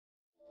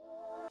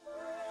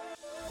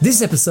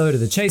This episode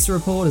of The Chaser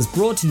Report is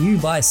brought to you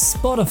by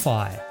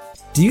Spotify.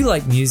 Do you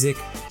like music?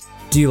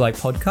 Do you like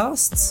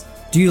podcasts?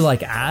 Do you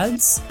like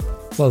ads?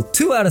 Well,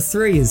 2 out of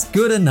 3 is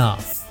good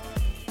enough.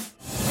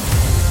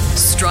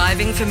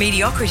 Striving for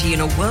mediocrity in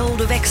a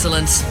world of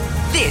excellence.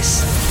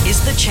 This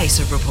is The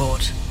Chaser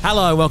Report.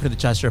 Hello, welcome to The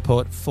Chaser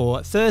Report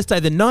for Thursday,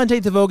 the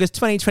 19th of August,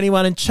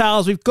 2021. And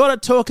Charles, we've got to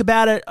talk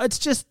about it. It's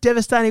just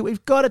devastating.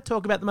 We've got to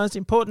talk about the most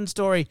important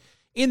story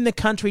in the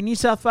country. New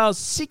South Wales,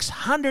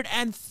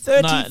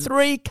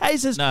 633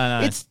 cases.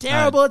 No. It's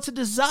terrible. It's a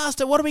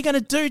disaster. What are we going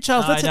to do,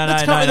 Charles? Let's come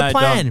up with a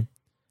plan.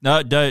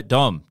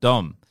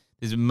 Dom.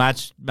 There's a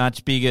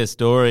much bigger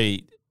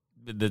story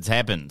that's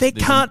happened. There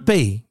can't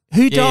be.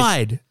 Who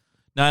died?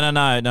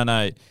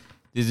 No.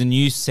 There's a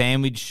new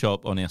sandwich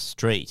shop on our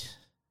street.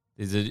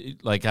 There's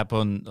up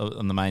on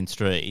the main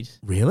street.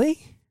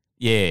 Really?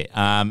 Yeah.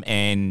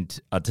 And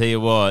I'll tell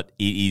you what,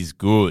 it is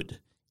good.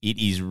 It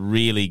is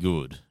really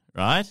good.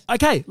 Right?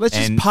 Okay, let's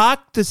just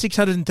park the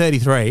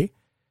 633.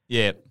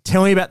 Yeah.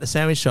 Tell me about the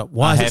sandwich shop.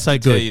 Why is it so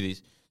good? Tell you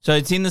this. So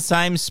it's in the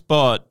same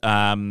spot.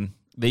 There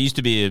used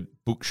to be a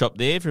bookshop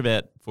there for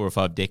about 4 or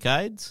 5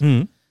 decades.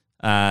 So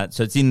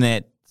it's in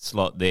that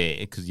slot there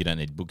because you don't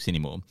need books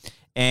anymore.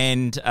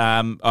 And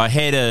I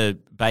had a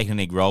bacon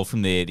and egg roll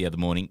from there the other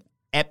morning.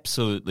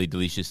 Absolutely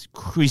delicious,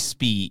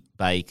 crispy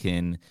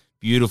bacon,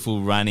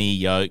 beautiful runny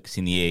yolks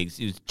in the eggs.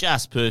 It was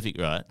just perfect,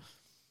 right?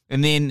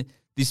 And then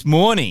this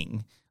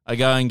morning, I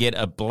go and get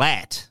a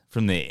blat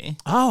from there.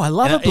 Oh, I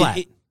love a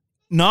blat.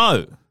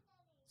 No.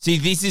 See,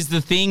 this is the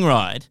thing,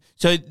 right?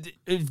 So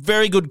it's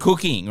very good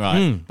cooking,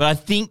 right? But I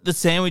think the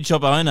sandwich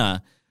shop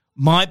owner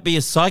might be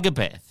a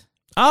psychopath.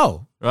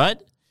 Oh.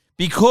 Right?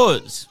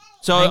 Because,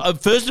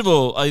 first of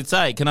all, I'd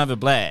say, can I have a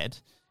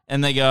blat?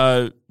 And they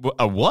go,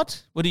 a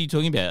what? What are you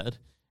talking about?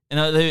 And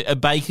a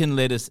bacon,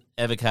 lettuce,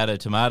 avocado,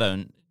 tomato.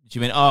 And she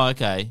went, oh,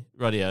 okay,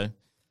 rightio.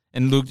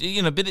 And looked,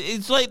 but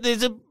it's like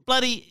there's a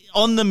bloody,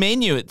 on the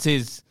menu it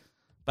says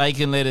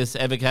bacon, lettuce,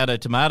 avocado,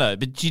 tomato,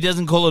 but she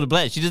doesn't call it a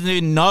blat. She doesn't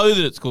even know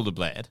that it's called a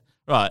blat,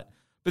 right?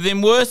 But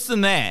then worse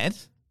than that,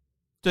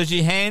 so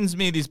she hands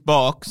me this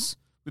box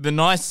with a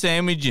nice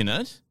sandwich in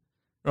it,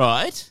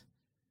 right?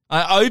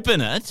 I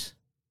open it,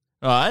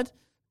 right?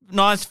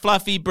 Nice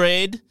fluffy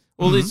bread,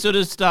 all this sort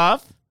of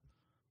stuff.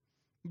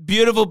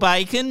 Beautiful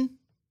bacon.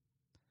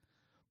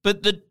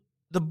 But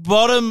the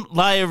bottom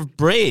layer of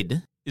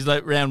bread is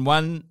like round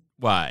one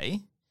way,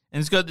 and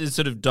it's got this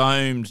sort of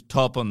domed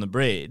top on the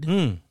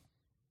bread.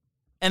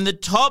 And the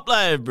top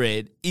layer of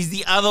bread is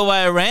the other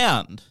way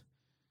around.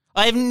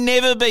 I have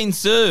never been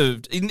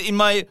served, in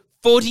my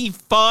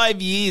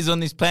 45 years on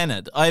this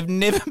planet, I have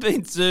never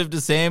been served a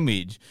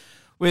sandwich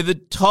where the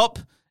top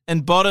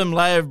and bottom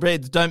layer of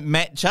breads don't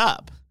match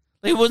up.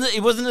 Like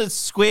it wasn't a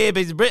square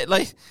piece of bread.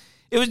 Like,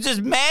 it was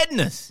just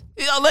madness.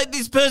 Like,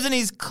 this person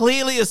is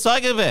clearly a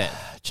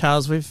psychopath.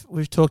 Charles,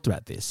 we've talked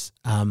about this.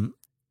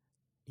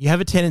 You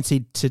have a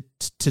tendency to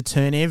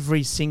turn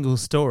every single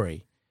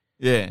story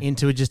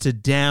into just a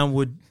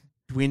downward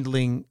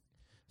dwindling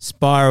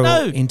spiral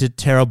into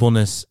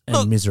terribleness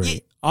and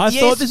misery. I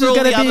thought this was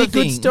going to be a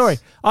good story.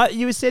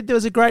 You said there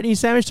was a great new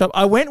sandwich shop.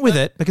 I went with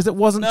it because it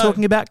wasn't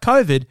talking about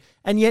COVID,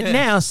 and yet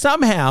now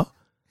somehow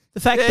the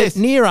fact that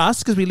near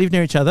us, because we live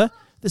near each other,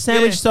 the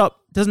sandwich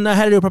shop doesn't know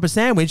how to do a proper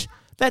sandwich,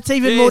 that's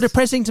even more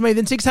depressing to me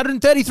than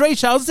 633,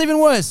 Charles. It's even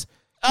worse.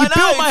 You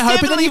built my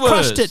hope and then you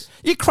crushed it.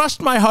 You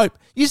crushed my hope.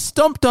 You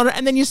stomped on it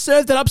and then you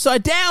served it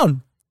upside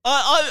down.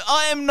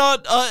 I am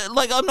not,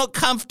 I'm not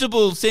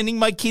comfortable sending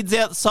my kids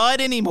outside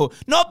anymore.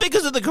 Not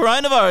because of the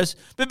coronavirus,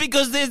 but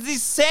because there's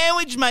this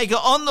sandwich maker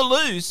on the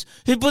loose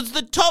who puts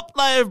the top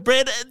layer of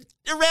bread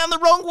around the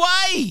wrong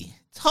way.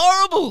 It's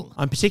horrible.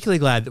 I'm particularly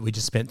glad that we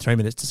just spent 3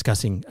 minutes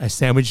discussing a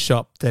sandwich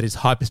shop that is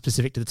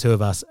hyper-specific to the two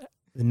of us.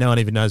 No one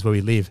even knows where we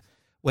live.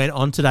 When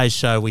on today's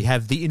show, we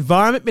have the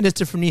Environment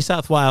Minister from New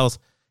South Wales,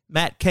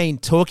 Matt Kean,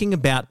 talking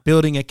about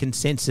building a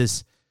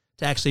consensus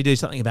to actually do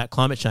something about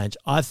climate change.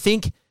 I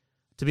think,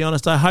 to be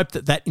honest, I hope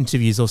that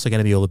interview is also going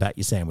to be all about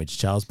your sandwich,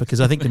 Charles,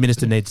 because I think the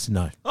minister needs to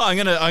know. Oh, I'm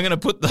gonna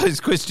put those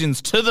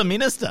questions to the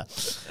minister.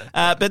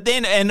 But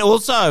then, and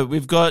also,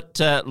 we've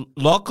got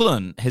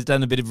Lachlan has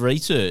done a bit of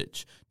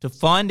research to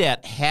find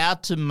out how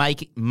to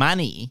make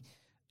money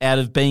out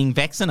of being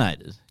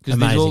vaccinated, because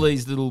there's all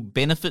these little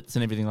benefits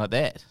and everything like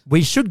that.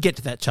 We should get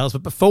to that, Charles,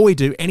 but before we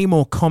do, any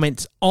more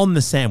comments on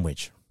the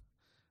sandwich?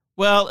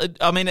 Well,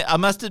 I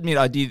must admit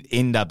I did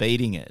end up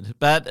eating it,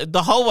 but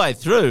the whole way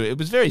through, it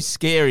was a very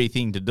scary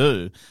thing to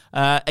do.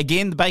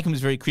 Again, the bacon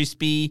was very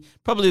crispy,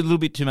 probably a little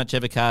bit too much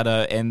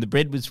avocado, and the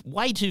bread was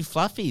way too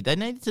fluffy. They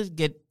needed to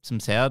get some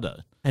sourdough.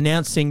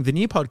 Announcing the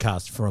new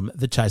podcast from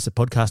the Chaser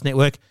Podcast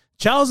Network,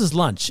 Charles's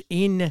Lunch.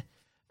 In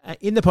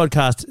the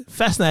podcast,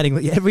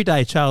 fascinatingly, every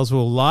day Charles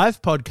will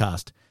live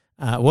podcast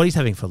what he's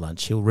having for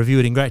lunch. He'll review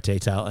it in great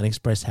detail and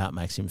express how it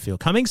makes him feel.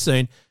 Coming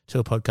soon to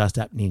a podcast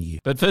app near you.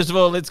 But first of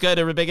all, let's go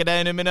to Rebecca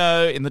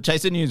Day-Numino in the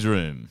Chaser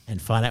newsroom and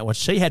find out what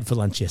she had for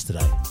lunch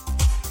yesterday.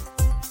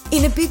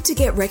 In a bid to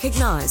get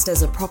recognised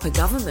as a proper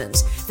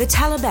government, the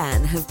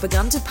Taliban have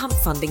begun to pump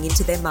funding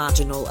into their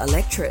marginal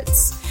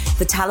electorates.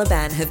 The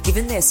Taliban have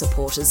given their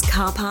supporters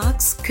car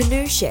parks,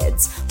 canoe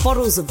sheds,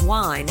 bottles of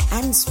wine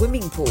and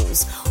swimming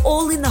pools,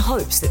 all in the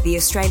hopes that the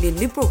Australian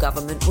Liberal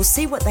government will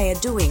see what they are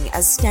doing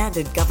as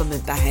standard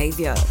government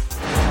behaviour.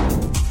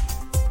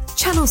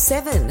 Channel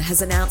 7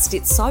 has announced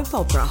its soap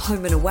opera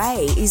Home and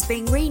Away is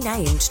being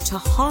renamed to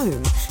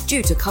Home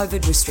due to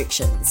COVID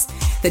restrictions.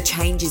 The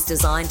change is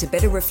designed to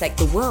better reflect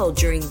the world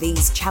during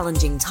these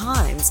challenging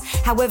times.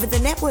 However, the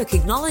network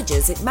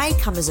acknowledges it may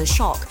come as a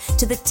shock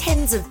to the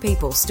tens of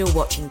people still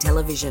watching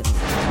television.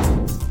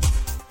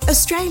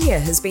 Australia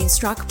has been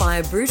struck by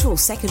a brutal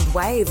second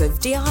wave of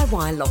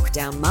DIY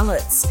lockdown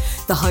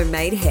mullets. The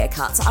homemade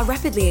haircuts are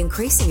rapidly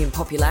increasing in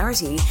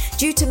popularity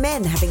due to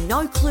men having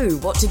no clue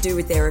what to do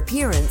with their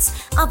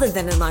appearance other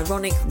than an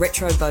ironic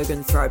retro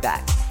bogan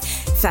throwback.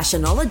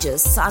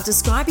 Fashionologists are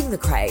describing the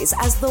craze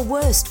as the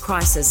worst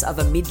crisis of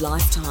a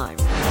mid-lifetime.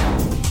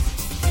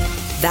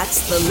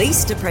 That's the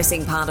least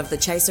depressing part of the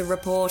Chaser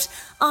Report.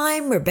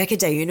 I'm Rebecca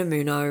De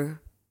Unamuno.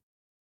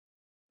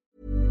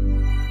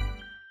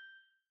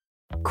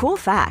 Cool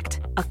fact,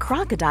 a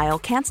crocodile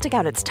can't stick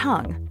out its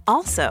tongue.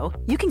 Also,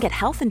 you can get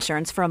health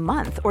insurance for a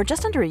month or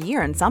just under a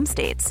year in some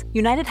states.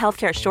 United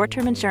Healthcare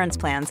short-term insurance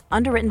plans,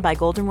 underwritten by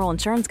Golden Rule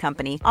Insurance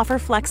Company, offer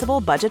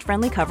flexible,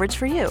 budget-friendly coverage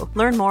for you.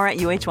 Learn more at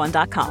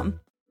uh1.com.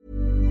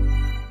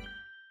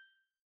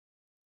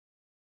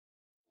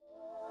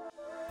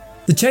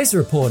 The Chaser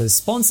Report is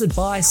sponsored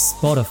by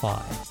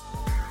Spotify.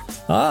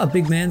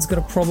 Big man's got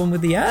a problem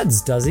with the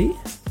ads, does he?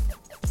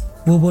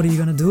 Well, what are you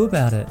going to do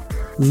about it?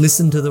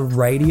 Listen to the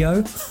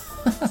radio?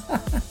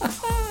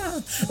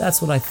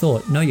 That's what I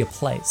thought. Know your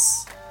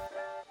place.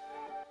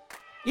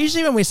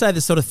 Usually when we say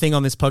this sort of thing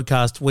on this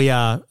podcast, we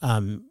are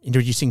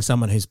introducing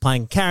someone who's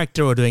playing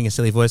character or doing a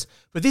silly voice.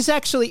 But this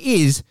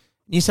actually is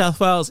New South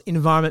Wales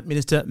Environment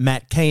Minister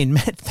Matt Kean.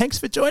 Matt, thanks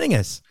for joining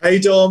us. Hey,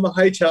 Dom.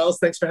 Hey, Charles.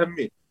 Thanks for having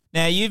me.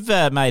 Now, you've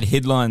made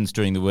headlines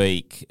during the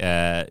week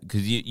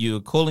because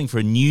you're calling for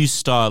a new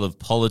style of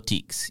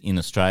politics in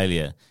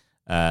Australia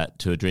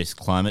to address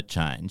climate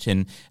change.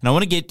 And I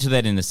want to get to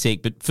that in a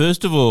sec. But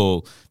first of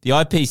all, the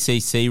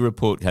IPCC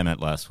report came out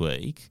last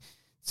week.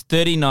 It's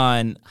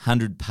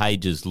 3,900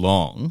 pages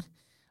long.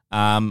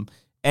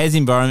 As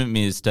Environment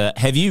Minister,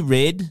 have you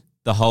read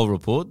the whole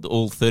report,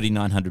 all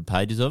 3,900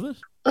 pages of it?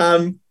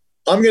 I'm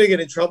going to get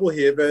in trouble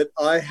here, but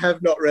I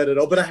have not read it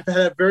all. But I have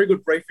had a very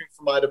good briefing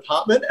from my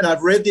department, and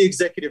I've read the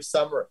executive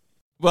summary.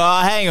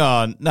 Well, hang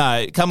on.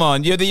 No, come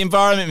on. You're the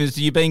Environment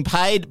Minister. You're being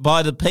paid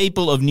by the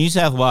people of New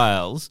South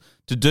Wales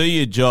to do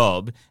your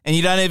job, and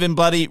you don't even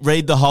bloody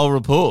read the whole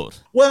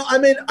report. Well, I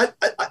mean,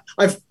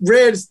 I've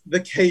read the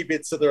key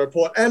bits of the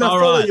report, and I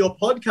follow your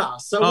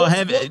podcast. So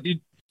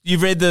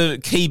you've read the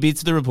key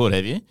bits of the report,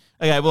 have you?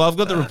 Okay, well, I've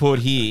got the report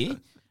here.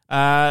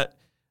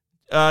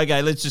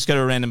 Okay, let's just go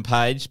to a random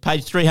page.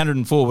 Page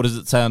 304. What does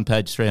it say on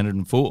page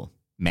 304?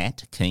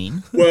 Matt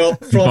Kean. Well,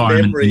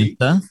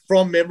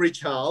 from memory,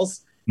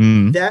 Charles,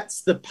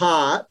 that's the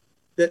part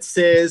that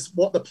says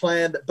what the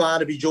plan that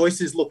Barnaby Joyce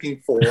is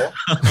looking for.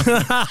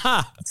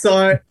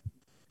 So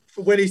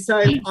when he's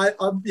saying,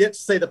 I'm yet to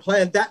see the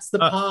plan, that's the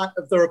part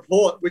of the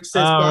report which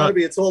says,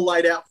 Barnaby, it's all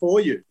laid out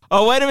for you.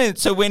 Oh, wait a minute.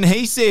 So when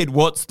he said,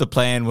 what's the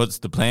plan,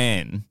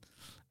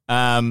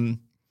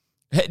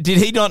 did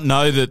he not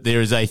know that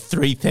there is a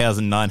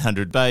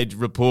 3,900-page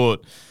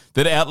report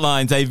that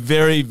outlines a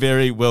very,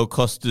 very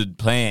well-costed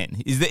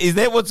plan? Is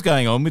that what's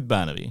going on with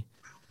Barnaby?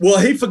 Well,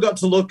 he forgot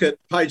to look at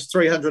page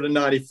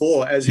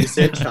 394, as you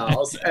said,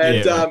 Charles.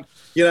 And,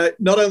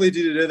 not only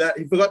did he do that,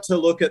 he forgot to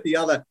look at the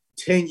other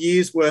 10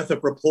 years' worth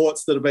of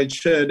reports that have been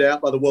churned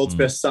out by the world's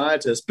best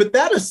scientists. But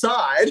that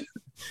aside,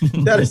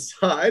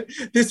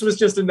 this was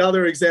just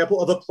another example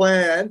of a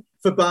plan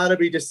for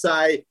Barnaby to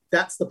say,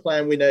 that's the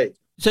plan we need.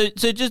 So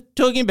just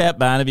talking about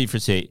Barnaby for a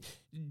sec,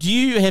 do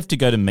you have to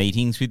go to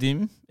meetings with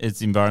him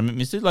as Environment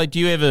Minister? Like, do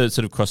you ever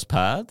sort of cross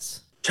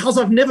paths? Charles,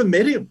 I've never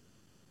met him.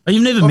 Oh,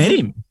 you've never met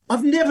him?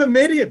 I've never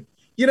met him.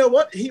 You know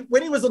what?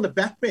 When he was on the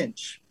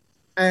backbench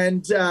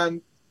and,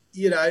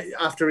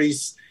 after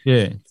his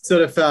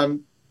sort of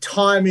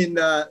time in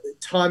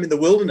the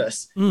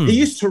wilderness, he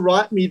used to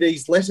write me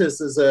these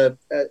letters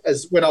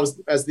as when I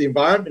was as the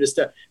Environment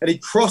Minister, and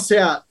he'd cross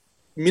out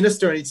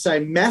Minister and he'd say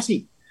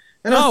Matty.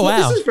 And I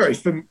thought,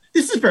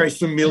 this is very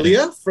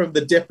familiar from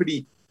the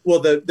deputy or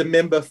the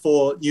member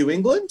for New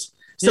England.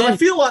 So I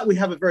feel like we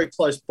have a very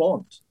close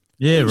bond.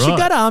 Yeah, right. You should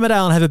go to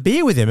Armidale and have a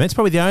beer with him. It's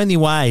probably the only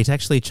way to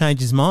actually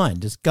change his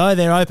mind. Just go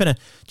there, open it.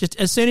 Just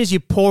as soon as you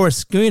pour a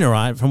schooner,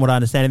 right, from what I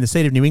understand, in the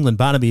seat of New England,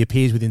 Barnaby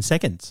appears within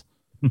seconds.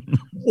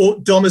 Well,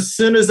 Dom, as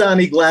soon as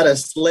Auntie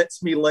Gladys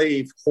lets me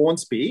leave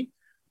Hornsby,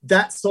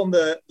 that's on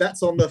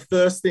the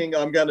first thing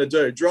I'm going to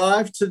do.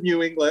 Drive to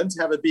New England,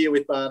 have a beer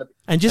with Barnaby.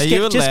 And are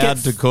you allowed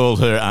to call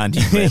her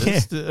Auntie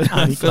Gladys?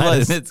 I feel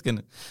like it's going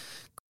to...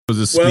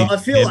 Well, I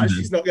feel like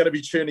she's not going to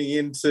be tuning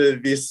into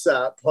this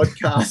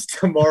podcast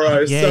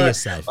tomorrow. You're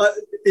safe.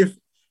 If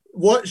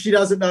what she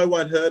doesn't know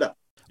won't hurt her.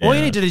 All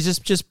you need to do is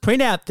just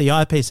print out the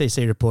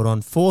IPCC report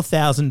on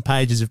 4,000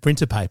 pages of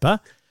printer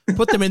paper,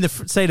 put them in the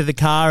seat of the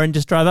car and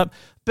just drive up.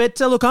 But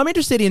look, I'm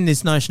interested in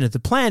this notion of the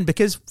plan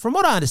because from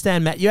what I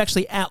understand, Matt, you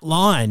actually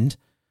outlined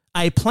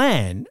a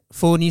plan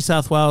for New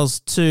South Wales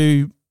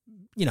to,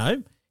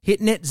 hit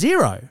net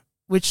zero,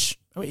 which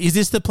is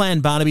this the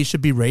plan Barnaby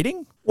should be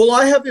reading? Well,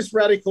 I have this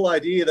radical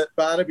idea that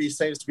Barnaby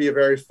seems to be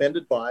very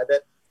offended by,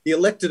 that the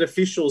elected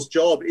official's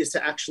job is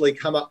to actually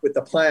come up with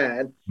the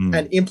plan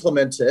and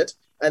implement it,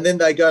 and then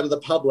they go to the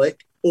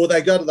public, or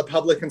they go to the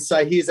public and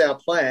say, here's our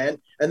plan,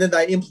 and then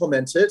they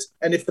implement it,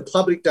 and if the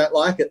public don't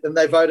like it, then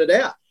they vote it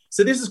out.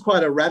 So this is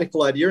quite a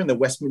radical idea in the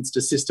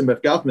Westminster system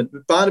of government,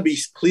 but Barnaby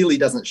clearly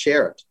doesn't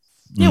share it.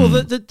 Yeah, well,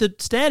 the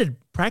standard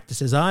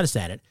practice, as I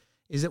understand it,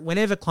 is that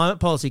whenever climate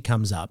policy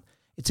comes up,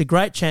 it's a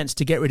great chance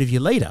to get rid of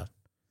your leader.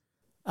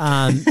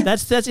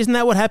 That's isn't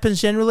that what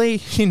happens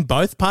generally in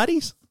both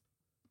parties?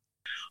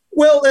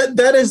 Well,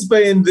 that has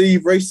been the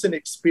recent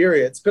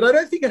experience, but I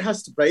don't think it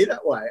has to be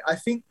that way. I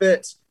think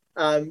that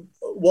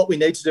what we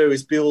need to do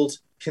is build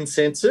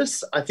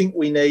consensus. I think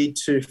we need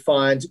to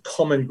find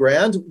common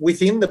ground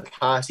within the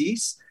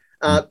parties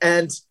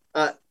and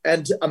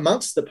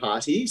amongst the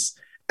parties.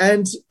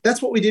 And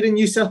that's what we did in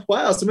New South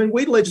Wales. I mean,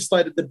 we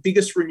legislated the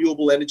biggest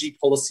renewable energy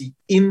policy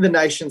in the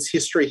nation's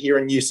history here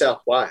in New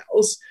South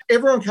Wales.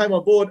 Everyone came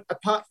on board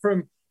apart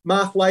from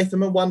Mark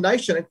Latham and One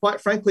Nation. And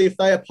quite frankly, if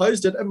they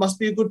opposed it, it must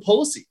be a good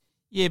policy.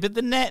 Yeah, but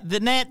the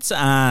Nats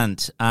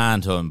aren't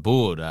on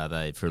board, are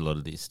they, for a lot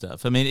of this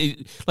stuff? I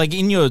mean, like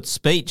in your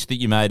speech that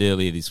you made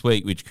earlier this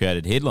week, which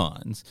created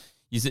headlines,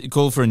 you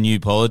call for a new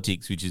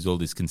politics, which is all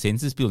this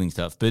consensus building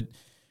stuff. But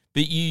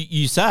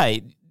you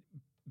say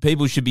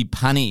people should be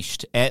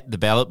punished at the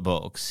ballot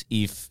box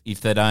if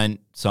they don't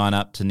sign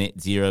up to net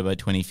zero by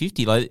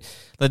 2050. Like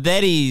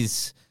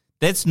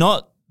that's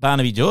not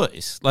Barnaby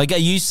Joyce. Like, are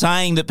you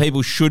saying that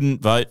people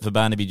shouldn't vote for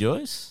Barnaby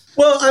Joyce?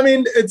 Well, I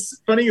mean,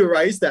 it's funny you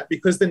raised that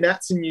because the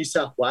Nats in New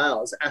South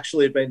Wales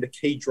actually have been the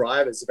key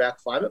drivers of our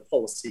climate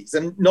policies,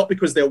 and not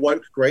because they're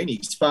woke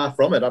greenies, far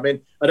from it. I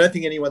mean, I don't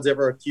think anyone's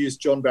ever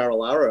accused John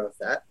Barilaro of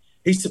that.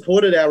 He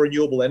supported our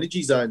renewable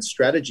energy zone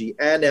strategy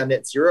and our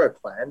net zero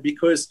plan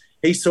because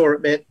he saw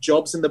it meant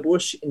jobs in the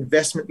bush,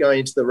 investment going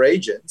into the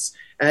regions,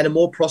 and a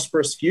more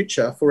prosperous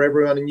future for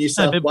everyone in New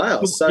South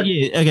Wales. So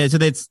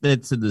that's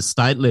at the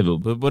state level.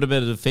 But what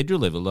about at the federal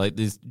level? Like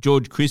there's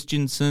George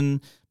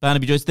Christensen,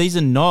 Barnaby Joyce. These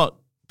are not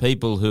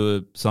people who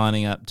are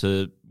signing up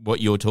to what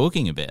you're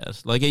talking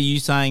about. Like, are you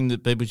saying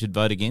that people should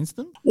vote against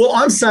them? Well,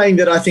 I'm saying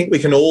that I think we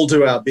can all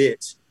do our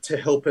bit to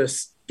help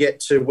us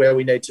get to where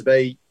we need to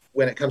be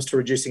when it comes to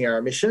reducing our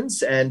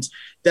emissions. And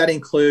that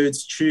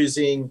includes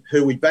choosing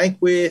who we bank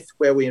with,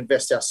 where we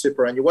invest our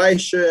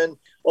superannuation.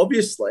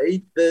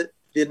 Obviously, the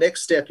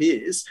next step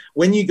is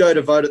when you go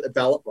to vote at the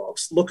ballot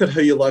box, look at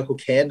who your local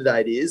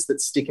candidate is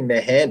that's sticking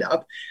their hand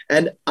up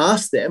and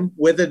ask them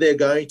whether they're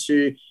going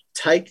to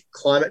take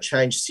climate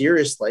change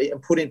seriously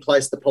and put in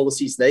place the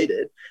policies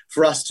needed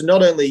for us to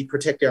not only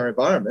protect our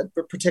environment,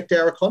 but protect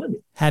our economy.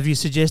 Have you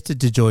suggested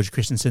to George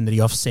Christensen that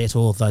he offset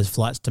all of those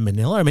flights to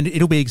Manila? I mean,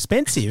 it'll be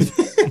expensive,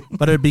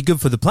 but it'd be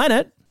good for the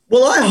planet.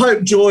 Well, I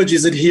hope George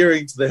is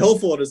adhering to the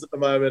health orders at the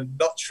moment,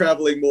 not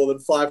travelling more than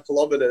 5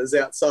 kilometres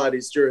outside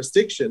his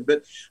jurisdiction.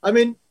 But, I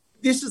mean,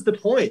 this is the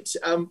point.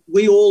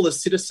 We all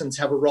as citizens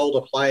have a role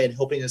to play in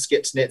helping us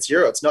get to net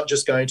zero. It's not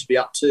just going to be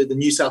up to the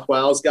New South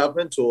Wales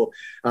government or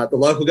the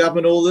local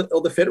government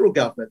or the federal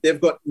government.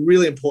 They've got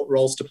really important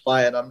roles to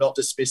play, and I'm not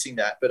dismissing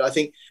that. But I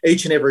think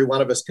each and every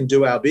one of us can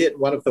do our bit.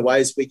 One of the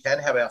ways we can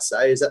have our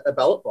say is at the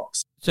ballot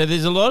box. So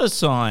there's a lot of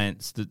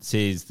science that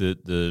says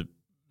that the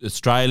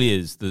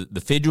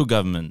federal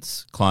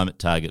government's climate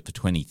target for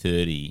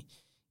 2030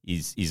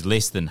 is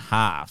less than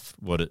half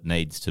what it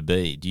needs to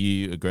be. Do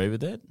you agree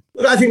with that?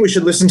 Look, I think we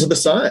should listen to the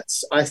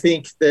science. I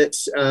think that,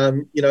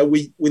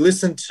 we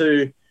listen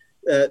to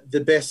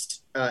the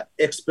best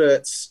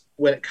experts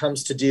when it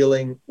comes to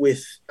dealing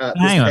with this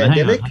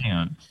pandemic. Hang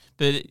on.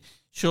 But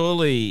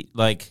surely,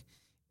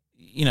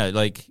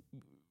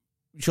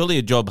 surely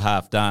a job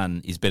half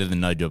done is better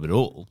than no job at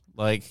all.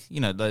 Look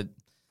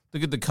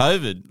at the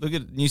COVID. Look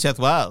at New South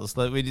Wales.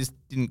 We just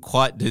didn't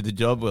quite do the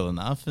job well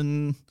enough,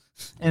 and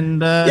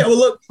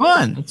look,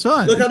 fine. It's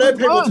fine. Look, I know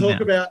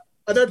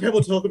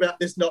people talk about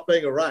this not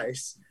being a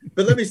race,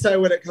 but let me say,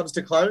 when it comes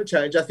to climate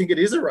change, I think it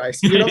is a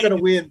race. You're not going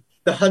to win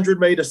the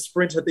 100-metre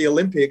sprint at the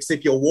Olympics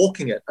if you're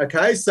walking it.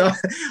 Okay, so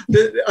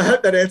I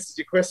hope that answers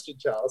your question,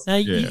 Charles. Now,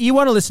 you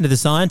want to listen to the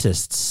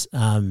scientists.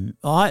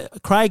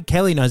 Craig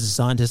Kelly knows a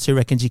scientist who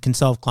reckons you can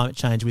solve climate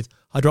change with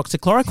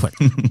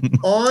hydroxychloroquine.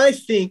 I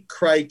think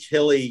Craig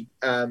Kelly,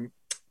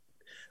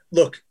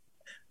 look,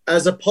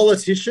 as a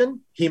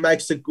politician, he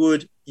makes a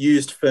good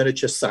used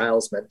furniture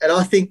salesman. And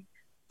I think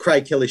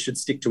Craig Kelly should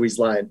stick to his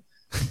lane.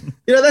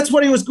 That's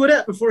what he was good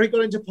at before he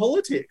got into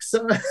politics.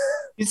 So,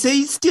 is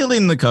he still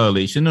in the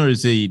coalition or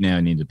is he now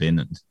an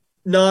independent?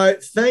 No,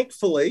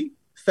 thankfully,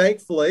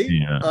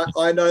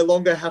 I no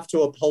longer have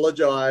to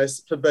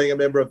apologise for being a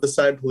member of the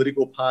same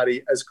political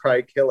party as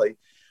Craig Kelly.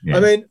 Yeah. I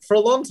mean, for a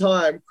long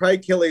time,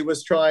 Craig Kelly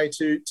was trying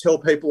to tell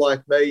people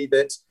like me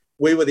that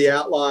we were the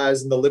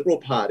outliers in the Liberal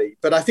Party.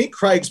 But I think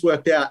Craig's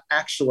worked out,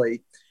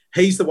 actually,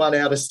 he's the one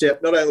out of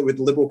step, not only with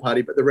the Liberal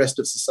Party, but the rest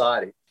of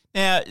society.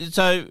 Now,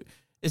 so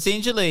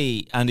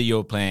essentially, under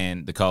your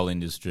plan, the coal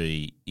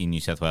industry in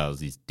New South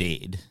Wales is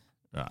dead,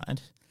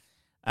 right?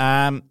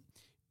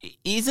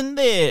 Isn't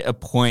there a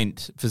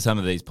point for some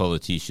of these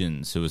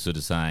politicians who are sort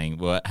of saying,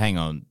 well, hang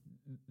on,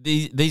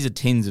 these are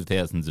tens of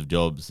thousands of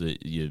jobs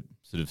that you're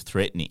sort of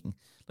threatening?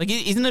 Like,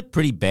 isn't it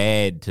pretty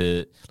bad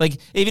to, like,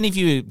 even if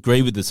you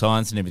agree with the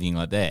science and everything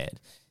like that,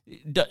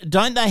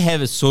 don't they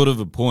have a sort of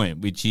a point,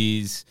 which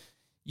is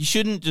you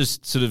shouldn't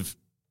just sort of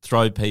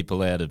throw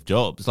people out of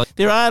jobs? Like,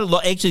 there are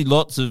actually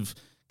lots of...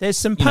 There's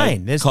some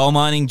pain. There's coal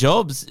mining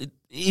jobs.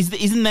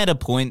 Isn't that a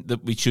point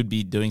that we should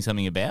be doing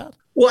something about?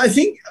 Well, I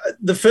think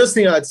the first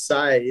thing I'd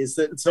say is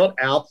that it's not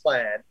our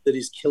plan that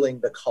is killing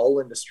the coal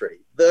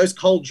industry. Those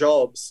coal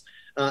jobs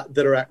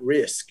that are at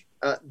risk,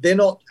 they're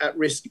not at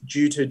risk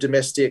due to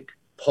domestic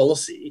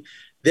policy.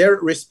 They're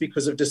at risk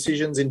because of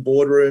decisions in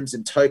boardrooms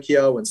in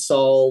Tokyo and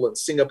Seoul and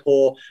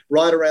Singapore,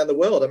 right around the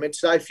world. I mean,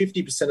 today,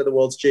 50% of the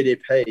world's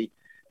GDP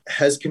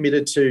has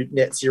committed to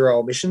net zero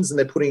emissions, and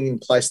they're putting in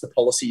place the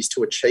policies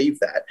to achieve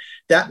that.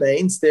 That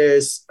means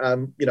there's,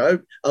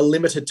 a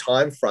limited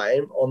time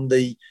frame on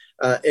the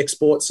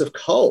exports of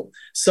coal.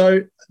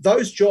 So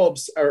those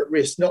jobs are at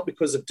risk, not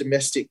because of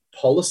domestic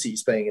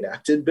policies being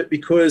enacted, but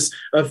because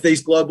of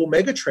these global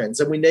megatrends,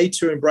 and we need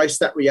to embrace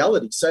that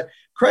reality. So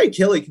Craig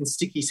Kelly can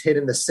stick his head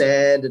in the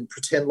sand and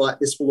pretend like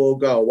this will all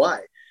go away.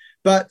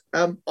 But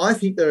I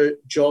think the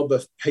job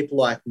of people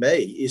like me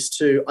is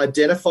to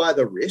identify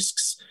the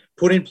risks,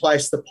 put in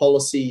place the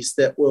policies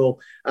that will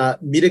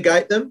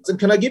mitigate them. And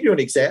can I give you an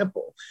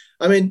example?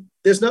 I mean,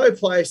 there's no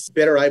place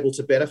better able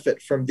to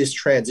benefit from this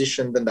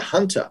transition than the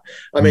Hunter.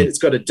 I mean, it's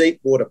got a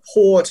deep water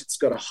port. It's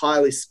got a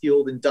highly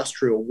skilled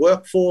industrial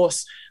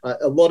workforce.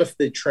 A lot of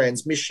the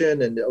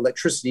transmission and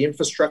electricity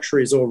infrastructure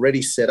is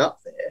already set up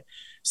there.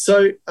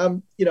 So,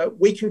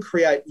 we can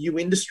create new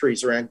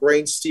industries around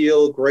green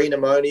steel, green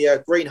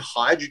ammonia, green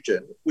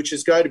hydrogen, which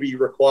is going to be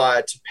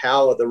required to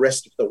power the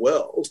rest of the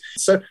world.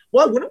 So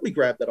why wouldn't we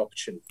grab that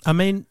opportunity? I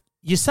mean,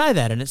 you say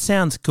that and it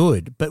sounds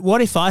good, but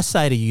what if I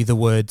say to you the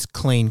words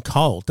clean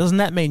coal? Doesn't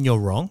that mean you're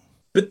wrong?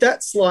 But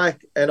that's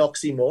like an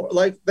oxymoron.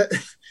 Like that.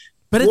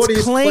 But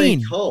it's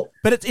clean coal?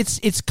 But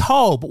it's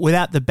coal, but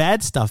without the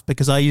bad stuff,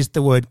 because I used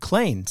the word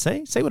clean.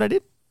 See what I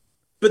did?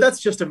 But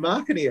that's just a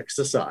marketing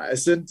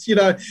exercise. And,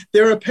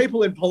 there are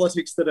people in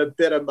politics that are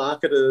better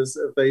marketers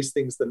of these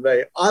things than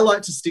me. I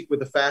like to stick with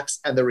the facts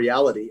and the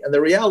reality. And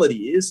the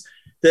reality is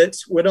that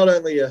we're not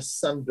only a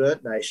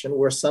sun-burnt nation,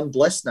 we're a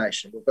sun-blessed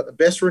nation. We've got the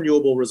best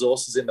renewable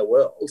resources in the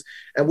world,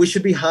 and we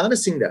should be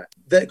harnessing that.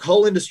 The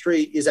coal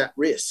industry is at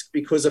risk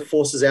because of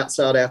forces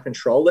outside our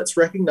control. Let's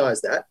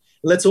recognise that.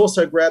 Let's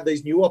also grab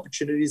these new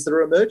opportunities that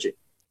are emerging.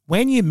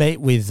 When you meet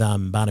with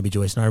Barnaby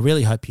Joyce, and I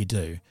really hope you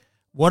do,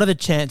 what are the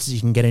chances you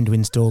can get him to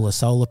install a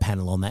solar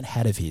panel on that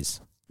hat of his?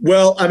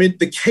 Well, I mean,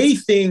 the key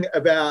thing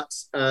about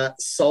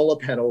solar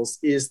panels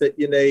is that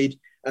you need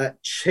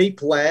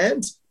cheap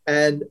land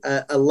and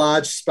a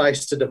large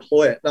space to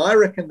deploy it. Now, I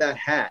reckon that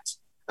hat,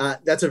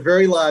 that's a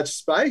very large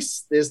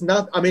space. There's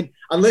nothing, I mean,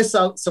 unless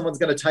someone's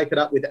going to take it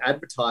up with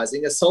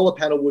advertising, a solar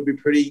panel would be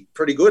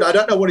pretty good. I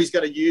don't know what he's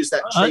going to use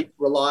that cheap,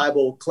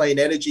 reliable, clean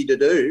energy to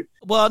do.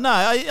 Well, no,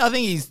 I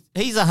think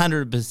he's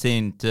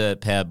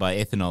 100% powered by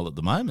ethanol at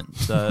the moment.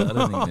 So I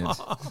don't think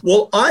that's...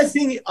 Well, I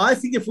think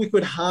if we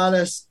could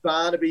harness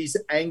Barnaby's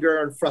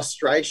anger and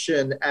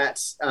frustration at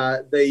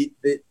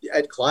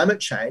at climate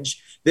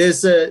change,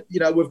 there's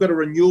we've got a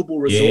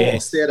renewable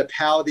resource there to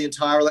power the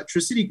entire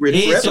electricity grid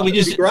forever. So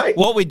it'd be great.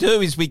 What we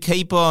do is we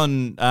keep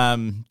on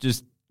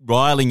just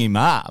riling him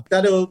up.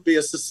 That'll be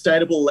a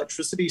sustainable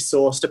electricity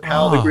source to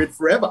power the grid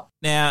forever.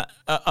 Now,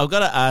 I've got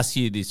to ask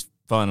you this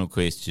final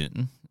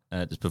question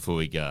just before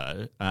we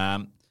go.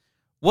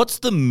 What's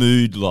the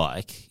mood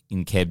like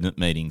in cabinet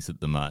meetings at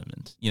the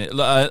moment?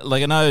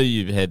 Like I know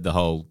you've had the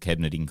whole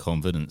cabinet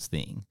incompetence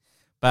thing,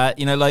 but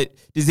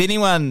does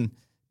anyone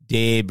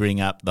dare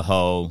bring up the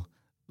whole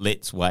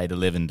let's wait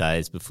 11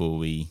 days before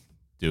we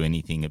do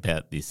anything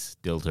about this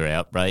Delta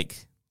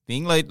outbreak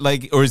thing?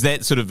 Or is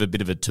that sort of a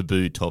bit of a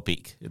taboo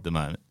topic at the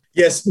moment?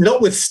 Yes,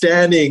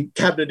 notwithstanding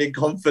cabinet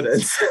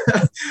incompetence.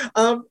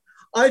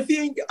 I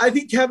think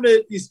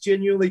cabinet is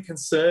genuinely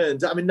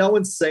concerned. I mean, no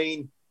one's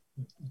seen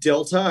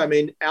Delta. I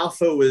mean,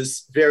 Alpha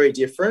was very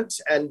different,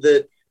 and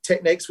the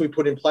techniques we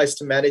put in place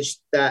to manage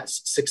that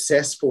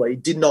successfully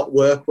did not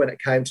work when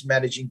it came to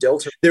managing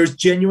Delta. There is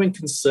genuine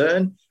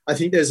concern. I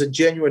think there's a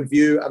genuine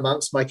view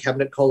amongst my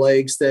cabinet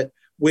colleagues that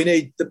we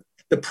need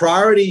the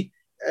priority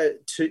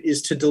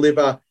is to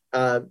deliver,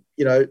 a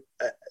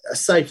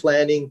safe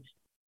landing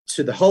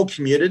to the whole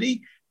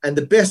community. And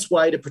the best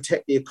way to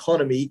protect the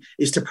economy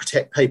is to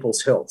protect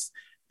people's health.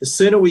 The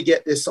sooner we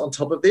get this on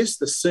top of this,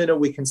 the sooner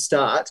we can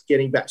start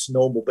getting back to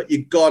normal. But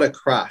you've got to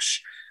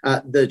crush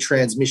the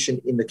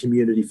transmission in the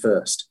community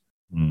first.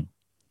 Mm.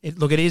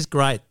 It is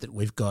great that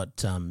we've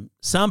got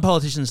some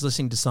politicians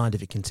listening to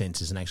scientific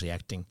consensus and actually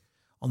acting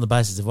on the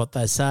basis of what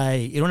they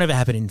say. It won't ever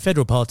happen in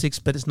federal politics,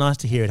 but it's nice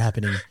to hear it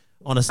happening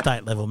on a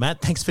state level. Matt,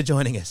 thanks for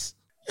joining us.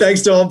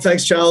 Thanks, Dom.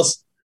 Thanks,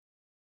 Charles.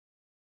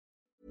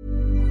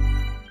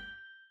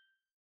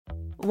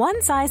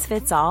 One size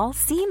fits all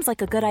seems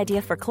like a good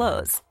idea for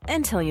clothes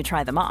until you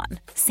try them on.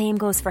 Same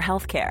goes for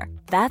healthcare.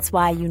 That's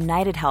why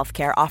United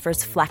Healthcare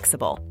offers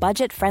flexible,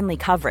 budget-friendly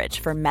coverage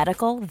for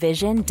medical,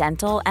 vision,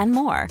 dental, and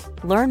more.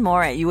 Learn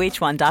more at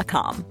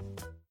uh1.com.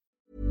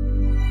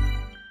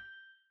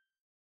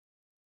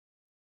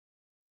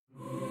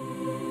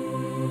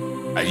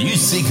 Are you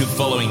sick of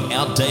following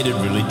outdated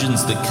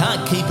religions that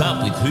can't keep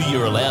up with who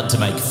you're allowed to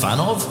make fun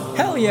of?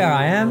 Hell yeah,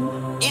 I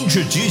am.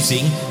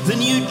 Introducing the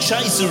new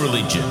Chaser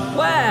religion.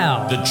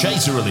 Wow. The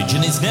Chaser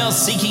religion is now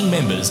seeking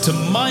members to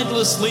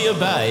mindlessly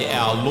obey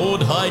our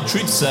Lord High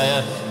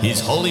Truthsayer, His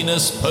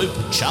Holiness Pope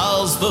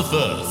Charles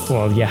I.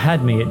 Well, you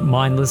had me at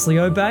mindlessly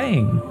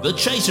obeying. The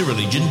Chaser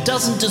religion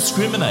doesn't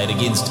discriminate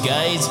against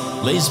gays,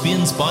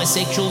 lesbians,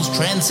 bisexuals,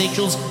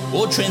 transsexuals,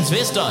 or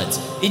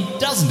transvestites. It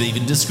doesn't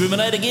even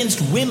discriminate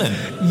against women.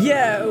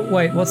 Yeah,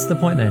 wait, what's the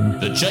point then?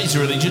 The Chaser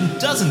religion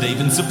doesn't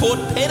even support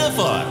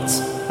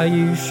pedophiles. Are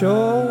you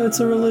sure it's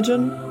a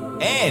religion?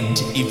 And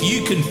if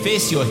you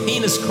confess your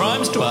heinous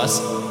crimes to us,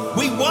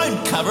 we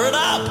won't cover it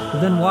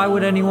up. Then why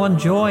would anyone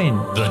join?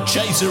 The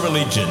Chaser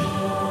religion.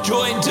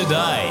 Join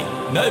today.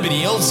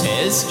 Nobody else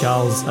has.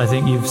 Charles, I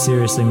think you've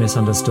seriously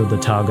misunderstood the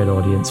target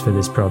audience for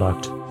this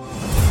product.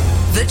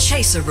 The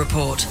Chaser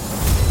Report.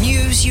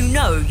 News you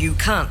know you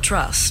can't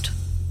trust.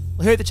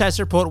 Well, here at the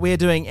Chaser Report, we're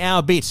doing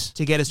our bit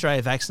to get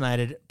Australia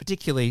vaccinated,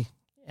 particularly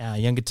our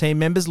younger team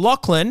members.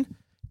 Lachlan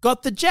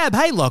got the jab.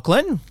 Hey,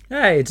 Lachlan.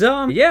 Hey,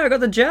 Tom. Yeah, I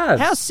got the jab.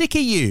 How sick are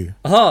you?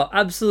 Oh,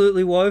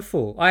 absolutely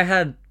woeful. I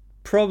had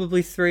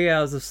probably 3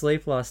 hours of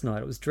sleep last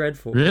night. It was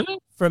dreadful. Really?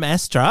 From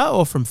Astra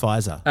or from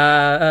Pfizer?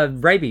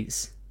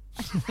 Rabies.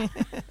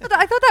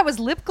 I thought that was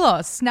lip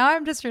gloss. Now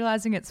I'm just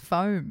realising it's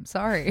foam.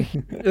 Sorry.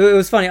 It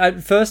was funny.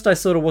 At first, I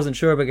sort of wasn't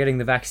sure about getting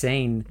the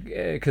vaccine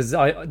because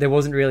there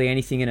wasn't really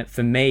anything in it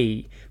for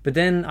me. But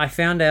then I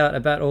found out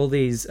about all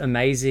these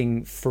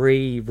amazing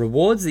free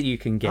rewards that you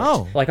can get.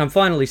 Oh. Like, I'm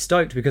finally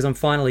stoked because I'm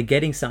finally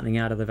getting something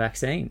out of the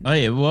vaccine. Oh,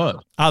 yeah,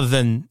 what? Other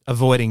than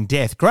avoiding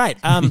death. Great.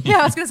 Yeah,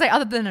 I was going to say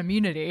other than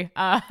immunity.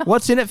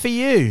 What's in it for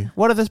you?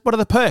 What are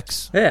the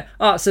perks? Yeah.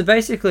 Oh, so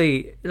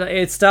basically,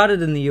 it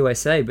started in the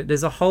USA, but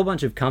there's a whole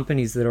bunch of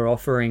companies that are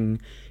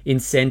offering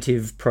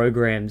incentive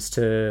programs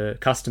to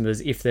customers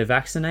if they're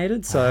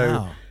vaccinated.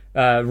 So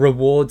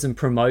rewards and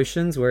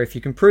promotions where if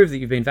you can prove that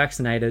you've been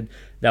vaccinated,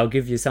 they'll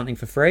give you something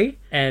for free.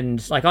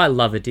 And like, I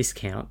love a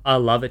discount. I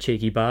love a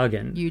cheeky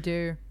bargain. You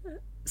do.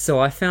 So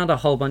I found a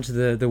whole bunch of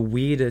the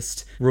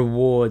weirdest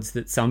rewards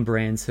that some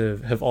brands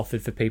have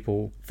offered for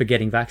people for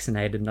getting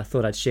vaccinated, and I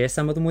thought I'd share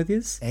some of them with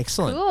you.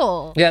 Excellent.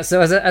 Cool. Yeah, so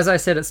as I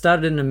said, it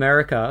started in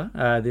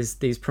America,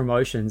 these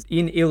promotions.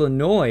 In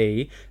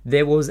Illinois,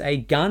 there was a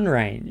gun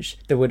range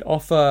that would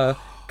offer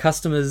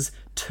customers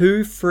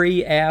 2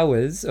 free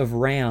hours of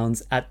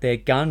rounds at their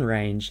gun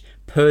range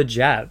per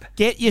jab.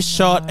 Get your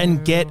shot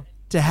and get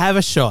to have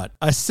a shot.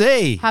 I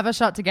see. Have a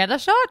shot to get a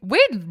shot?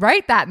 We'd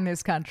rate that in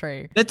this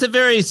country. That's a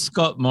very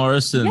Scott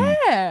Morrison.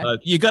 Yeah.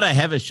 You got to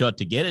have a shot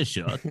to get a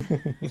shot.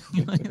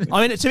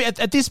 I mean,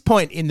 at this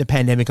point in the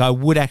pandemic, I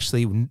would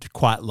actually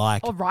quite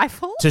like Or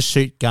rifle? to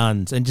shoot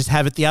guns and just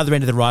have it at the other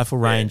end of the rifle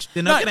range.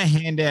 They're not going to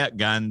hand out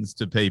guns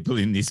to people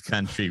in this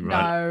country,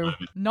 right? No,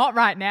 not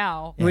right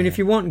now. I mean, if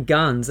you want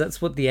guns,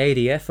 that's what the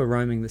ADF are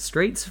roaming the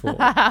streets for.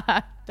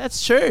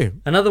 That's true.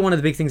 Another one of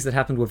the big things that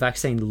happened were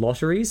vaccine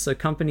lotteries. So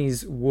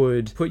companies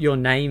would put your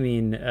name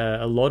in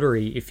a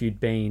lottery if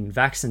you'd been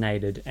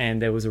vaccinated, and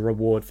there was a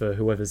reward for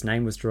whoever's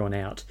name was drawn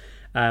out.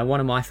 One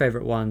of my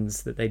favourite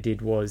ones that they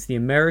did was the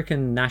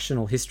American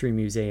National History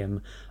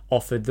Museum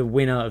offered the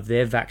winner of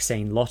their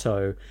vaccine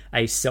lotto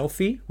a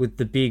selfie with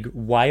the big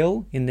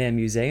whale in their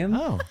museum.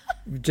 Oh.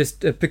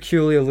 Just a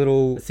peculiar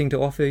little thing to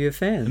offer your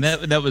fans.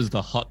 And that was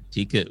the hot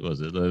ticket, was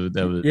it?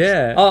 That was,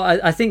 yeah. Oh,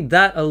 I think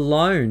that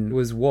alone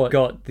was what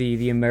got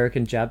the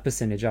American jab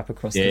percentage up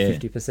across the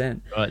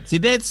 50%. Right. See,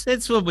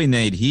 that's what we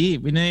need here.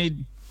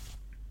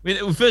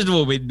 First of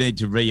all, we need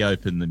to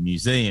reopen the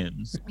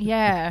museums.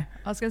 Yeah.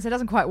 I was going to say it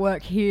doesn't quite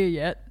work here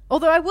yet.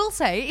 Although I will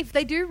say, if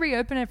they do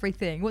reopen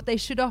everything, what they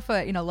should offer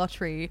in a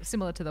lottery,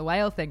 similar to the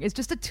whale thing, is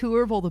just a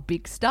tour of all the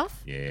big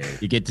stuff. Yeah.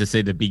 You get to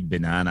see the big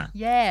banana.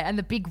 Yeah, and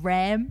the big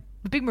ram.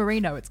 The big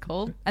merino, it's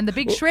called. And the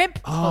big shrimp.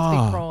 It's called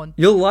the big prawn.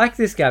 You'll like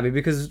this, Gabby,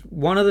 because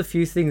one of the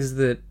few things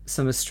that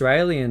some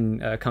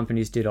Australian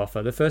companies did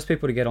offer, the first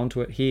people to get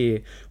onto it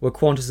here were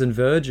Qantas and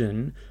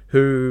Virgin,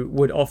 who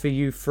would offer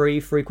you free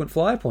frequent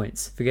flyer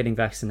points for getting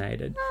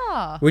vaccinated.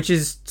 Which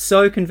is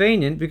so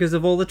convenient because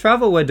of all the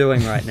travel we're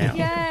doing right now.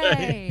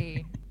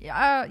 Yay.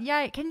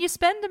 Yay. Can you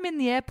spend them in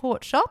the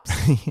airport shops?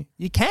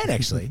 You can,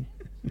 actually.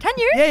 Can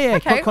you? Yeah.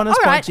 Okay. Qantas all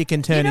right. points you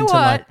can turn into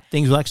like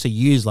things we'll actually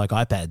use, like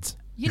iPads.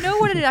 You know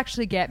what it'd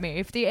actually get me?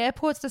 If the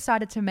airports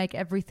decided to make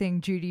everything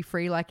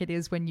duty-free like it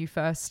is when you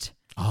first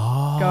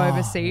go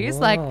overseas.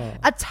 Like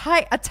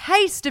a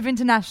taste of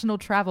international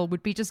travel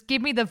would be just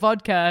give me the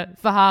vodka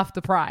for half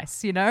the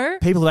price, you know?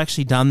 People have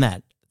actually done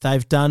that.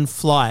 They've done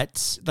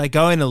flights. They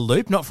go in a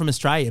loop, not from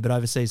Australia, but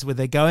overseas, where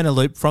they go in a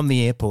loop from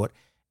the airport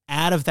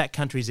out of that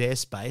country's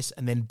airspace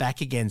and then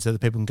back again so that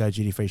people can go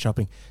duty-free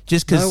shopping.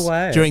 Just because No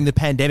way. during the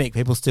pandemic,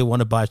 people still want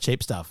to buy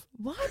cheap stuff.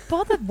 Why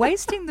bother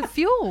wasting the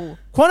fuel?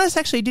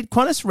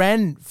 Qantas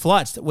ran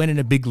flights that went in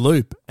a big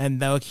loop and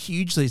they were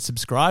hugely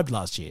subscribed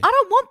last year. I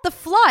don't want the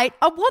flight.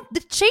 I want the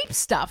cheap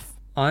stuff.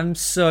 I'm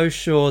so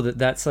sure that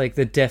that's like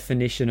the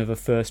definition of a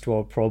first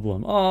world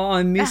problem. Oh,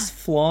 I miss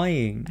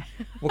flying.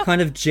 What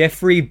kind of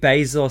Jeffrey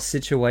Bezos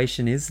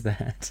situation is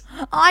that?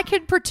 I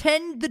can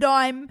pretend that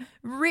I'm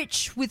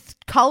rich with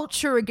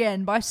culture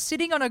again by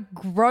sitting on a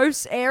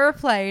gross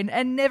aeroplane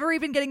and never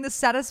even getting the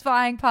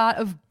satisfying part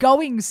of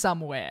going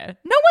somewhere.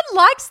 No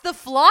one likes the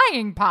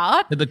flying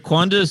part. But the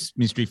Qantas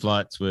mystery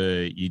flights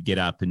were you'd get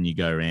up and you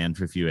go around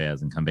for a few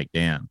hours and come back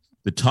down.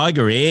 The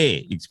Tiger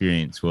Air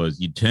experience was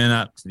you'd turn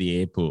up to the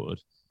airport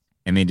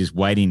and then just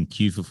wait in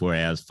queue for 4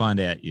 hours, find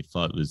out your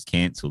flight was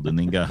cancelled and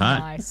then go home.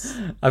 Nice.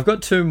 I've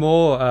got two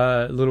more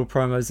little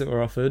promos that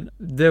were offered.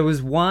 There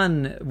was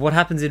one, what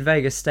happens in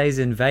Vegas stays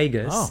in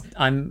Vegas. Oh.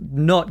 I'm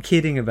not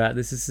kidding about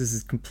this. This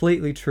is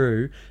completely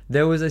true.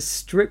 There was a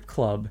strip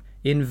club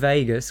in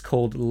Vegas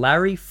called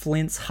Larry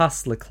Flint's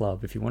Hustler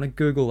Club. If you want to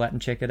Google that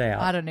and check it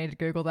out. I don't need to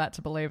Google that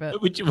to believe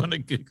it. Would you want to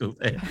Google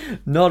that?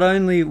 Not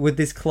only would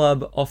this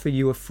club offer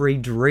you a free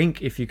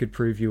drink if you could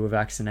prove you were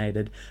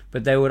vaccinated,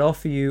 but they would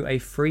offer you a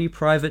free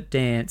private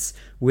dance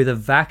with a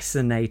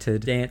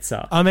vaccinated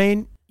dancer. I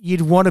mean,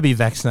 you'd want to be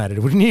vaccinated,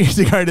 wouldn't you,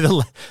 to go to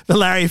the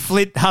Larry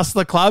Flint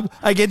Hustler Club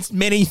against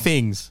many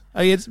things.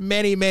 Against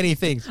many, many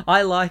things.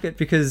 I like it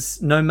because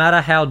no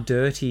matter how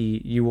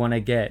dirty you want to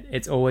get,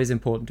 it's always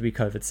important to be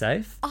COVID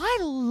safe. I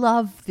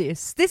love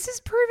this. This is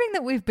proving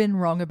that we've been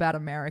wrong about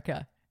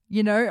America.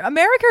 You know,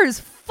 America is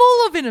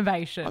full of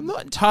innovation. I'm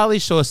not entirely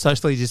sure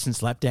socially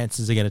distanced lap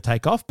dances are going to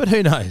take off, but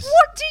who knows?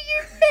 What do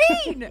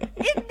you mean?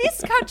 In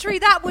this country,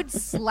 that would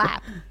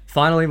slap.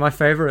 Finally, my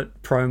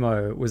favourite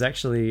promo was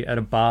actually at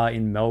a bar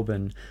in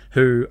Melbourne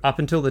who, up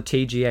until the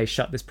TGA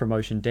shut this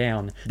promotion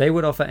down, they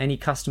would offer any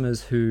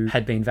customers who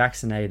had been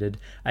vaccinated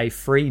a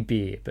free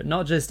beer. But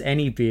not just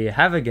any beer.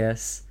 Have a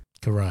guess.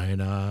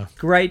 Corona.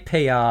 Great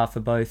PR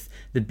for both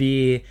the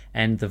beer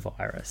and the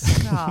virus.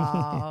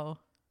 Oh,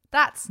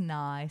 that's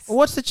nice. Well,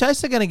 what's the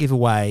Chaser going to give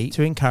away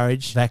to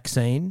encourage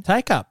vaccine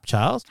take-up,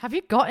 Charles? Have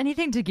you got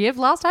anything to give?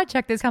 Last I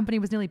checked, this company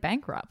was nearly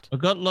bankrupt. I've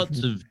got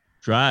lots of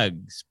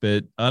drugs,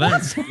 but I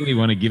don't really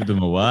want to give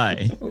them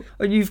away.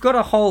 You've got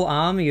a whole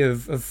army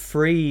of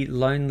free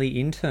lonely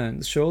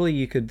interns. Surely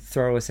you could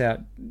throw us out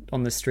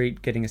on the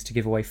street getting us to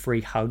give away free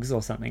hugs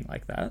or something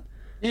like that.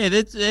 Yeah,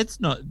 that's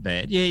not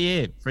bad.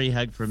 Yeah. Free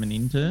hug from an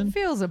intern.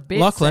 Feels a bit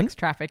Lachlan? sex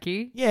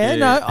trafficky. Yeah,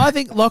 no, I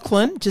think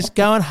Lachlan, just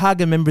go and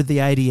hug a member of the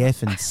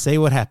ADF and see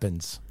what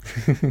happens.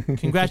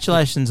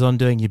 Congratulations on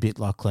doing your bit,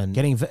 Lachlan.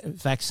 Getting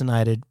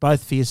vaccinated,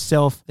 both for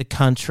yourself, the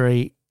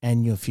country,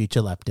 and your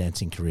future lap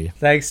dancing career.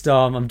 Thanks,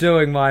 Dom. I'm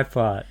doing my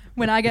part.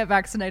 When I get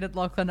vaccinated,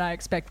 Lachlan, I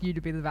expect you to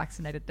be the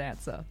vaccinated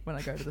dancer when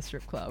I go to the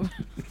strip club.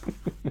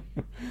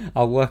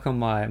 I'll work on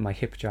my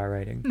hip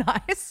gyrating.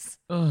 Nice.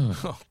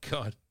 Oh,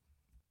 God.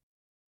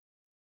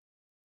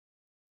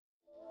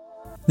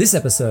 This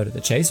episode of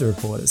The Chaser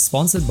Report is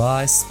sponsored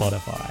by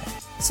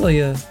Spotify. So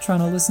you're trying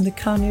to listen to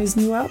Kanye's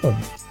new album.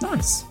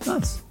 Nice.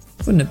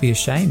 Wouldn't it be a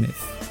shame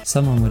if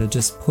someone were to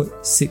just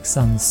put 6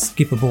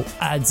 unskippable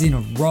ads in a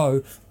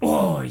row?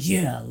 Oh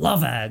yeah,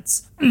 love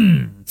ads.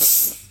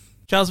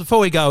 Charles, before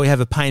we go, we have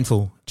a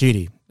painful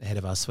duty ahead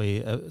of us.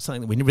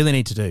 Something that we really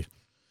need to do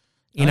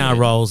in our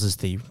roles as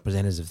the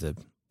presenters of the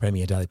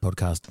Premier Daily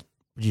Podcast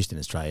produced in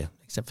Australia,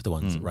 except for the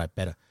ones that write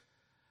better.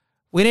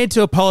 We need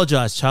to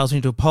apologise, Charles. We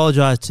need to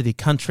apologise to the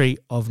country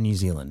of New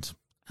Zealand.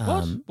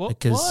 What?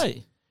 Because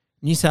Why?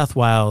 New South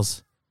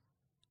Wales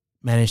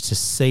managed to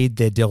cede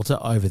their delta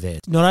over there.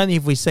 Not only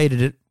have we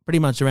ceded it pretty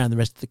much around the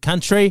rest of the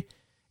country,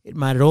 it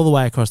made it all the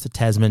way across the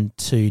Tasman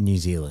to New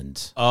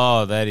Zealand.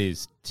 Oh, that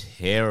is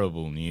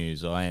terrible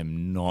news. I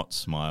am not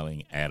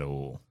smiling at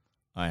all.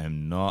 I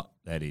am not.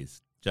 That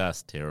is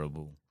just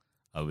terrible.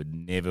 I would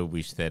never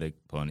wish that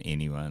upon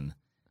anyone,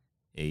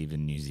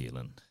 even New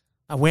Zealand.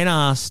 When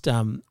asked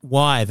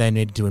why they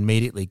needed to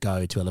immediately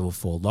go to a level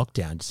 4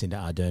 lockdown,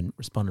 Jacinda Ardern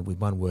responded with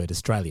one word,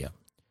 Australia.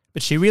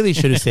 But she really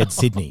should have said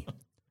Sydney.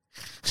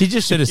 She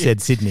just should have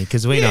said Sydney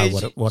because we know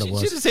what it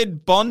was. She should have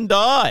said Bondi.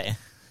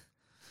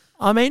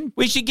 I mean,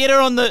 let's get her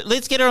on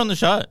the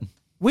show.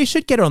 We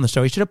should get her on the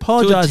show. We should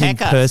apologise in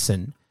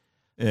person.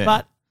 Yeah.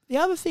 But the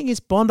other thing is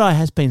Bondi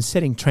has been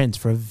setting trends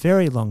for a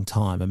very long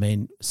time. I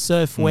mean,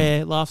 surf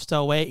wear,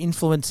 lifestyle wear,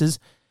 influencers,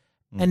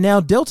 and now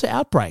Delta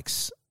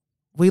outbreaks.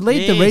 We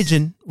lead the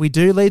region. We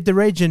do lead the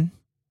region.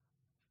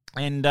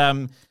 And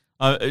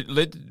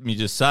let me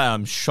just say,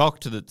 I'm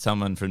shocked that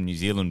someone from New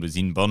Zealand was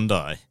in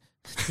Bondi.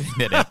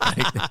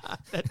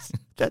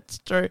 That's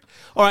true.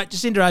 All right,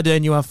 Jacinda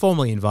Ardern, you are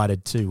formally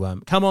invited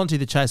to come on to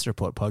the Chaser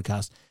Report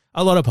podcast.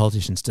 A lot of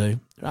politicians do.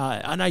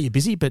 I know you're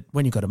busy, but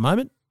when you've got a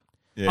moment.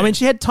 Yeah. I mean,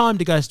 she had time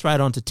to go straight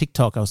on to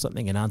TikTok or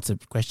something and answer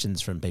questions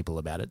from people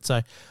about it.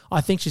 So I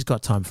think she's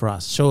got time for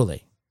us,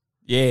 surely.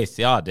 Yes,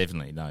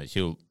 definitely. No,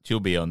 she'll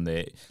be on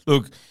there.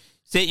 Look,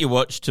 Set your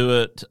watch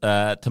to it.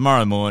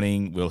 Tomorrow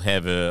morning we'll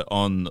have her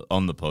on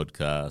the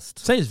podcast.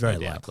 Seems very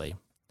likely.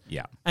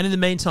 Yeah. And in the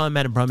meantime,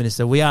 Madam Prime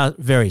Minister, we are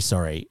very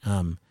sorry.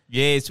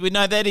 Yes, we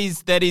know that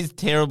is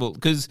terrible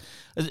because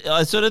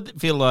I sort of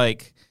feel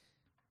like,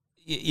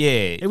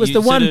 it was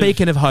the one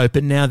beacon of hope,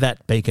 and now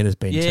that beacon has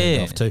been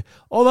turned off too.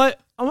 Although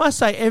I must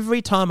say,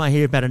 every time I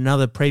hear about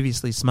another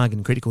previously smug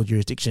and critical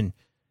jurisdiction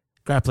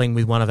grappling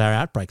with one of our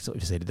outbreaks that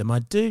we've seen to them,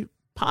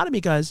 part of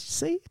me goes,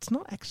 see, it's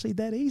not actually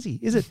that easy,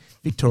 is it?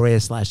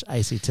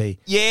 Victoria/ACT.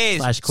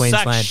 Yes.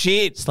 /Queensland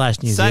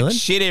 /New Zealand.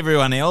 Suck shit,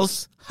 everyone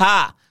else.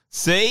 Ha!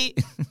 See?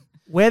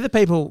 We're the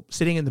people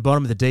sitting in the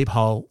bottom of the deep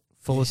hole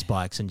full of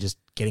spikes and just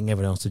getting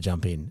everyone else to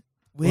jump in.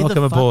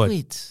 Welcome aboard.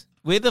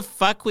 We're the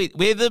fuckwit.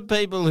 We're the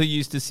people who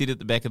used to sit at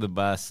the back of the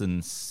bus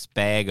and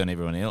spag on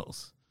everyone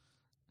else.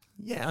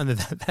 Yeah, and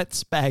that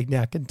spag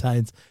now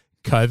contains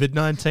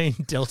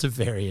COVID-19 Delta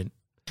variant.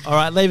 All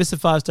right, leave us a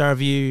 5-star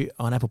review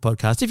on Apple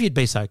Podcasts if you'd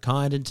be so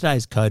kind. And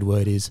today's code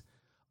word is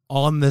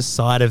on the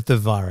side of the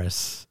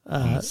virus.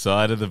 On the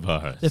side of the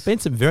virus. There have been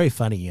some very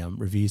funny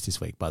reviews this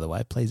week, by the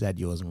way. Please add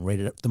yours and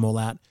read them all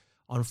out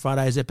on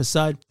Friday's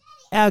episode.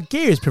 Our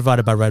gear is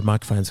provided by Rode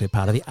Microphones. We're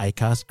part of the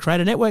Acast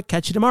Creator Network.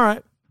 Catch you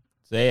tomorrow.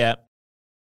 See ya.